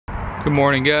Good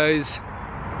morning, guys.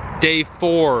 Day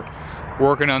 4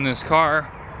 working on this car.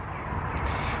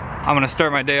 I'm gonna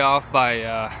start my day off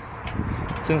by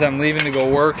since I'm leaving to go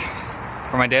work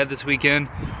for my dad this weekend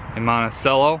in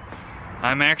Monticello,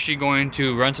 I'm actually going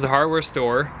to run to the hardware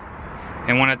store,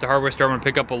 and when at the hardware store I'm gonna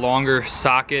pick up a longer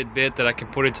socket bit that I can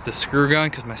put into the screw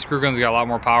gun, because my screw gun's got a lot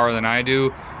more power than I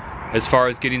do as far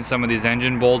as getting some of these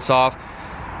engine bolts off.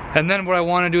 And then what I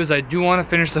want to do is I do want to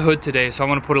finish the hood today, so I'm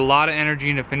going to put a lot of energy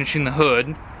into finishing the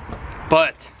hood.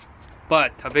 But,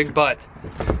 a big but,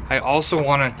 I also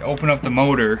want to open up the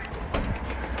motor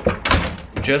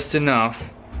just enough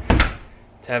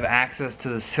to have access to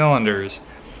the cylinders.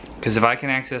 Because if I can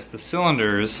access the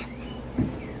cylinders,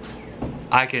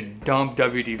 I could dump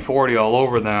WD-40 all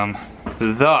over them.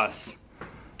 Thus,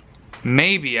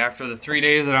 maybe after the 3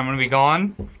 days that I'm going to be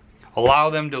gone, allow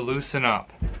them to loosen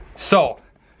up. So,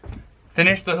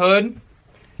 finish the hood,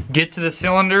 get to the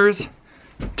cylinders,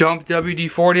 dump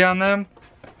WD-40 on them,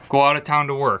 go out of town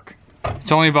to work.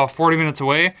 It's only about 40 minutes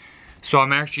away, so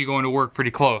I'm actually going to work pretty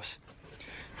close.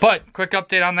 But, quick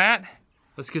update on that.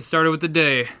 Let's get started with the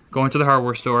day, going to the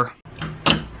hardware store.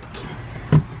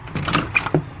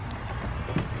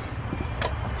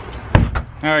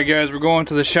 Alright guys, we're going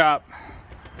to the shop.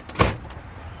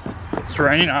 It's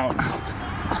raining out.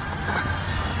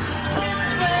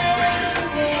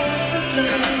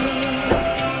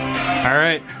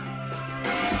 Alright,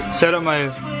 set up my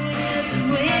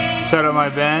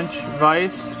bench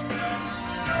vise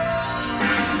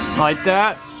like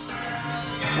that.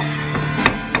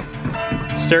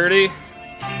 Sturdy,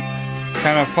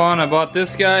 kind of fun. I bought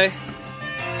this guy.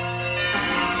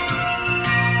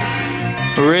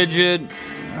 Rigid,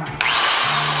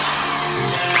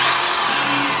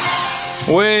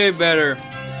 way better.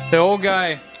 The old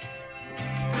guy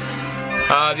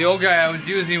I was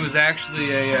using was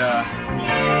actually a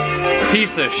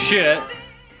piece of shit.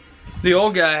 The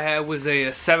old guy I had was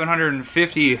a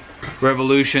 750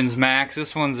 revolutions max.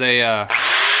 This one's that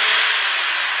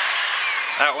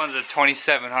one's a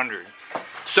 2700.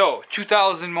 So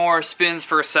 2,000 more spins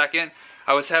per second.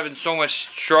 I was having so much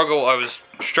struggle. I was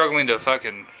struggling to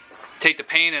fucking take the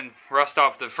paint and rust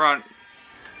off the front.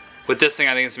 With this thing,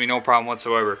 I think it's gonna be no problem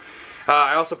whatsoever.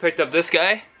 I also picked up this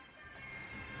guy.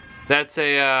 That's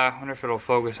I wonder if it'll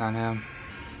focus on him.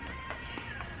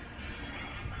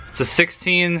 It's a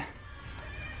 16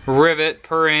 rivet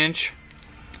per inch,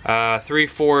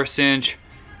 3/4 inch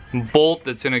bolt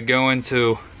that's gonna go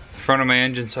into the front of my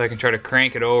engine so I can try to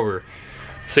crank it over.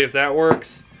 See if that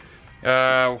works.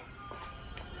 Other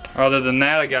than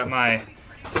that, I got my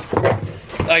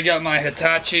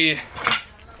Hitachi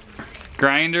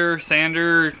grinder,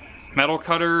 sander, metal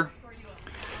cutter.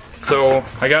 So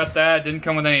I got that. It didn't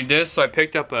come with any discs, so I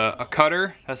picked up a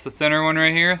cutter. That's the thinner one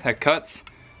right here that cuts.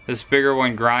 This bigger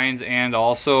one grinds and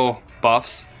also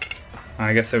buffs.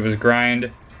 I guess it was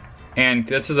grind. And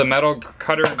this is a metal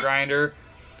cutter and grinder.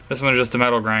 This one is just a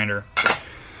metal grinder.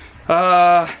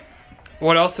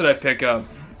 What else did I pick up?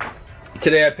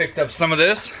 Today I picked up some of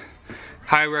this.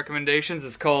 High recommendations.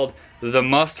 It's called the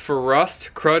Must for Rust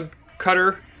Crud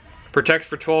Cutter. Protects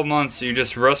for 12 months. You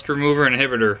just rust remover and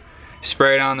inhibitor.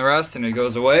 Spray it on the rust and it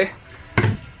goes away.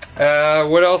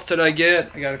 What else did I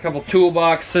get? I got a couple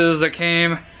toolboxes that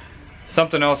came.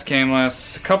 Something else came a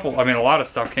lot of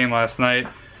stuff came last night.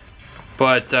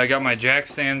 But I got my jack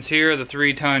stands here, the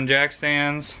 3-ton jack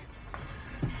stands.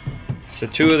 So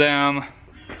 2 of them.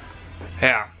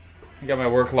 Yeah, I got my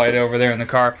work light over there in the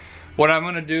car. What I'm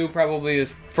gonna do probably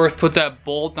is first put that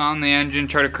bolt on the engine,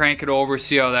 try to crank it over,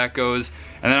 see how that goes.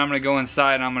 And then I'm gonna go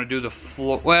inside and I'm gonna do the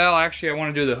floor. Well, actually I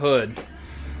wanna do the hood.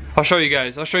 I'll show you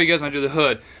guys when I do the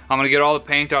hood. I'm gonna get all the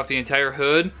paint off the entire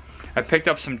hood. I picked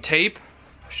up some tape.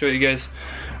 I'll show you guys.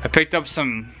 I picked up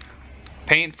some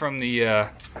paint from the,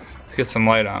 let's get some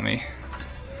light on me.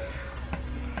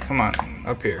 Come on,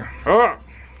 up here. Oh!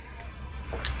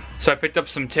 So I picked up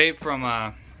some tape from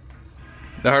the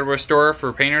hardware store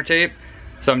for painter tape.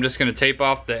 So I'm just gonna tape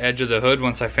off the edge of the hood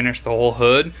once I finish the whole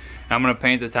hood. I'm gonna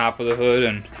paint the top of the hood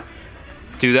and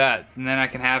do that, and then I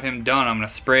can have him done. I'm gonna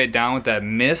spray it down with that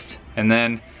mist, and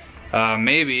then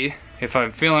maybe if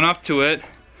I'm feeling up to it,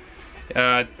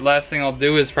 last thing I'll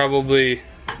do is probably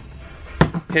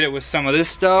hit it with some of this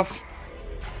stuff,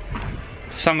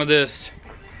 some of this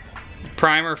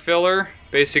primer filler.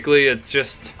 Basically, it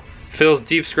just fills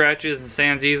deep scratches and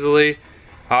sands easily.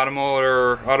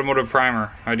 Automotive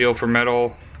primer, ideal for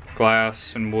metal,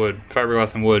 glass, and wood,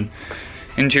 fiberglass and wood.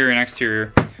 Interior and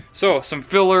exterior. So some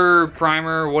filler,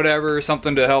 primer, whatever,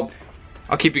 something to help.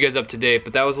 I'll keep you guys up to date,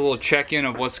 but that was a little check-in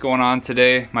of what's going on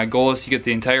today. My goal is to get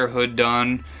the entire hood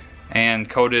done and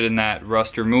coated in that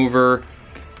rust remover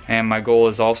And my goal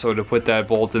is also to put that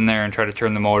bolt in there and try to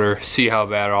turn the motor, see how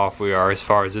bad off we are as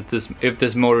far as if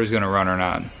this motor is going to run or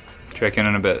not. Check in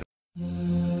a bit.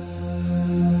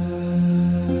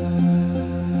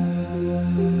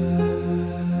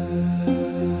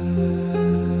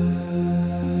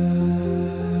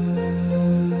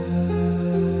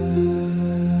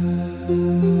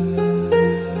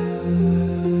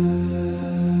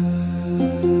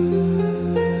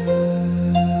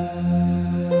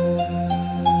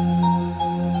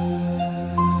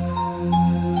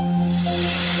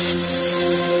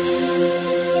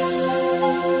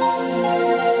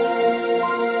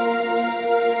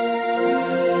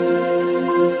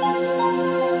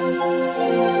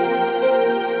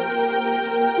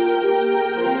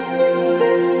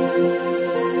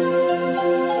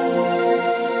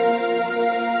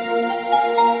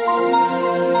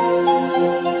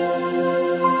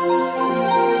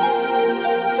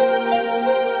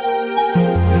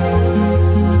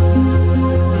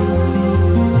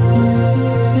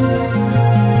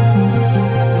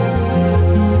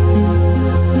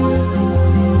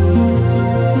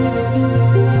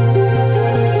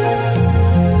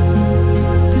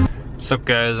 What's up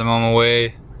guys, I'm on my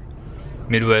way,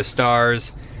 Midwest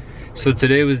Stars. So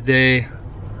today was day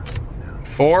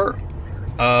 4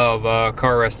 of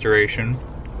car restoration.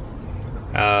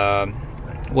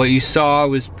 What you saw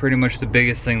was pretty much the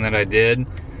biggest thing that I did.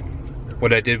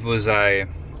 What I did was I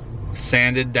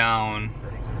sanded down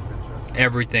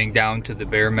everything down to the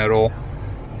bare metal,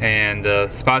 and the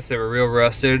spots that were real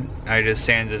rusted, I just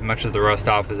sanded as much of the rust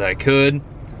off as I could.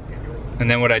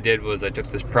 And then what I did was I took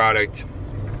this product.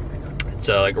 It's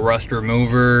like a rust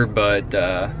remover, but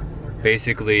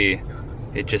basically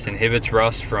it just inhibits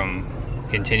rust from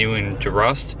continuing to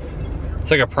rust. It's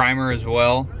like a primer as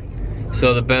well.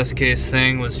 So the best case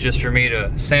thing was just for me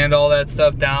to sand all that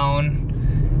stuff down.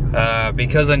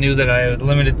 Because I knew that I had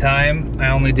limited time,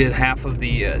 I only did half of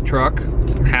the truck,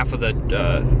 half of the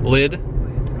lid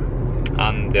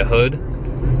on the hood.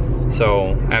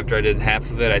 So after I did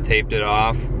half of it, I taped it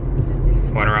off,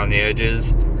 went around the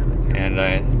edges, and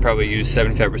I probably used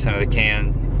 75% of the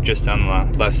can just on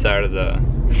the left side of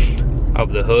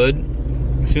the hood.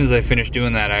 As soon as I finished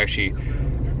doing that, I actually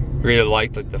really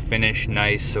liked like the finish,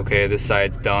 nice, okay, this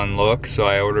side's done look, so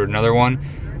I ordered another one.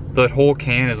 The whole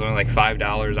can is only like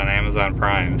 $5 on Amazon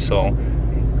Prime, so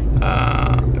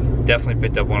definitely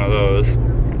picked up one of those,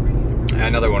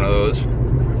 another one of those.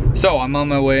 So I'm on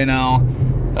my way now.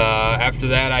 After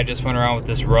that, I just went around with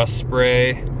this rust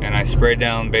spray, and I sprayed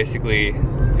down basically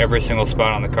every single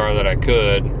spot on the car that I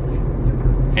could.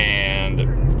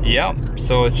 And yeah,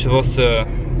 so it's supposed to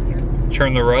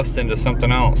turn the rust into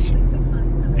something else,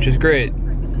 which is great.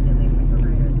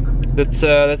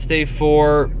 That's day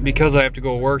 4. Because I have to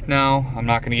go work now, I'm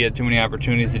not gonna get too many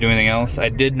opportunities to do anything else. I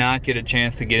did not get a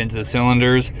chance to get into the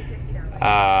cylinders.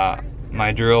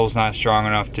 My drill's not strong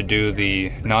enough to do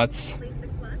the nuts,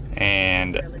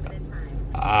 and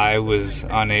I was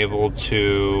unable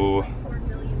to,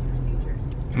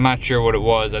 I'm not sure what it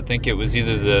was. I think it was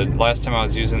either the last time I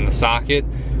was using the socket,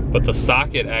 but the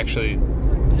socket actually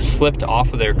slipped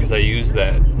off of there because I used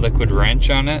that liquid wrench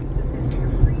on it.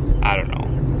 I don't know.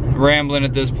 I'm rambling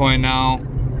at this point now.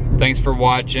 Thanks for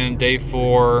watching. Day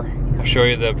 4. I'll show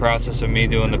you the process of me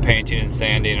doing the painting and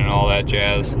sanding and all that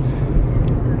jazz.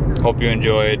 Hope you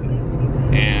enjoyed.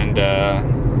 And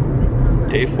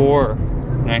day 4,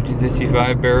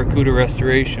 1965 Barracuda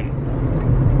restoration.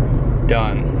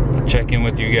 Done. I'll check in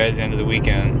with you guys at the end of the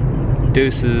weekend.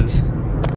 Deuces.